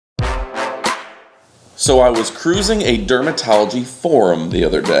So I was cruising a dermatology forum the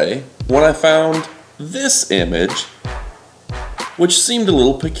other day when I found this image, which seemed a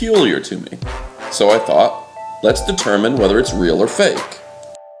little peculiar to me. So I thought, let's determine whether it's real or fake.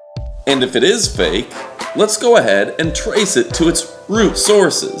 And if it is fake, let's go ahead and trace it to its root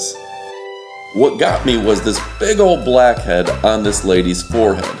sources. What got me was this big old blackhead on this lady's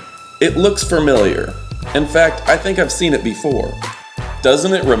forehead. It looks familiar. In fact, I think I've seen it before.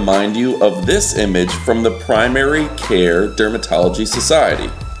 Doesn't it remind you of this image from the Primary Care Dermatology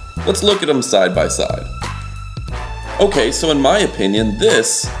Society? Let's look at them side by side. Okay, so in my opinion,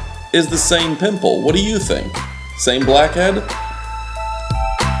 this is the same pimple. What do you think? Same blackhead?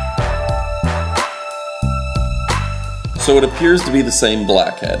 So it appears to be the same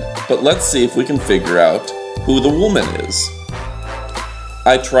blackhead, but let's see if we can figure out who the woman is.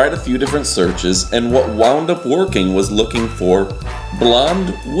 I tried a few different searches, and what wound up working was looking for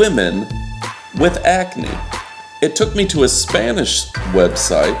blonde women with acne. It took me to a Spanish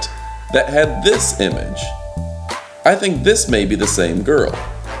website that had this image. I think this may be the same girl.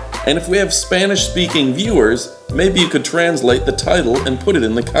 And if we have Spanish-speaking viewers, maybe you could translate the title and put it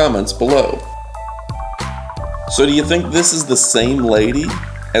in the comments below. So do you think this is the same lady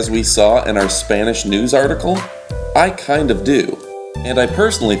as we saw in our Spanish news article? I kind of do. And I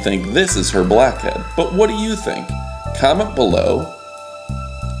personally think this is her blackhead. But what do you think? Comment below.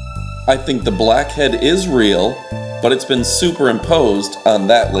 I think the blackhead is real, but it's been superimposed on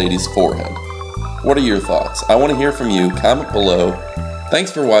that lady's forehead. What are your thoughts? I want to hear from you. Comment below.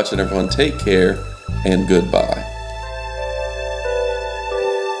 Thanks for watching, everyone. Take care, and goodbye.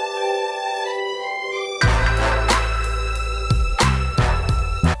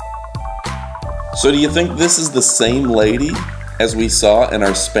 So do you think this is the same lady as we saw in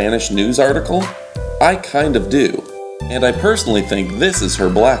our Spanish news article? I kind of do. And I personally think this is her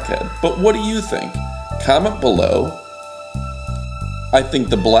blackhead. But what do you think? Comment below. I think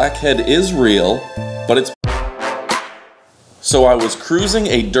the blackhead is real, but it's... So I was cruising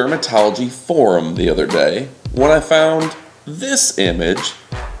a dermatology forum the other day when I found this image,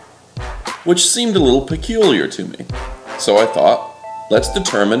 which seemed a little peculiar to me. So I thought, let's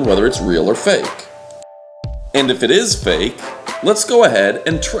determine whether it's real or fake. And if it is fake, let's go ahead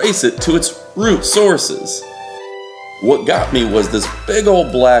and trace it to its root sources. What got me was this big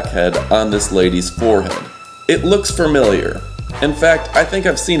old blackhead on this lady's forehead. It looks familiar. In fact, I think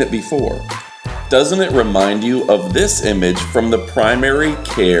I've seen it before. Doesn't it remind you of this image from the Primary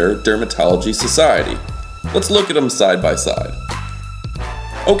Care Dermatology Society? Let's look at them side by side.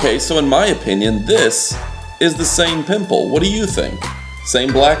 Okay, so in my opinion, this is the same pimple. What do you think?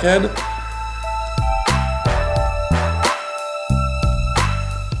 Same blackhead?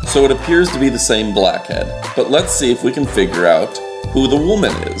 So it appears to be the same blackhead, but let's see if we can figure out who the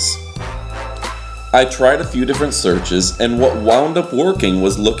woman is. I tried a few different searches, and what wound up working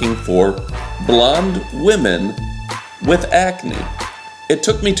was looking for blonde women with acne. It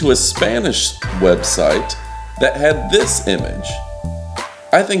took me to a Spanish website that had this image.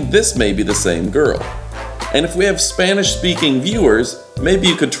 I think this may be the same girl. And if we have Spanish-speaking viewers, maybe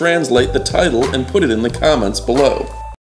you could translate the title and put it in the comments below.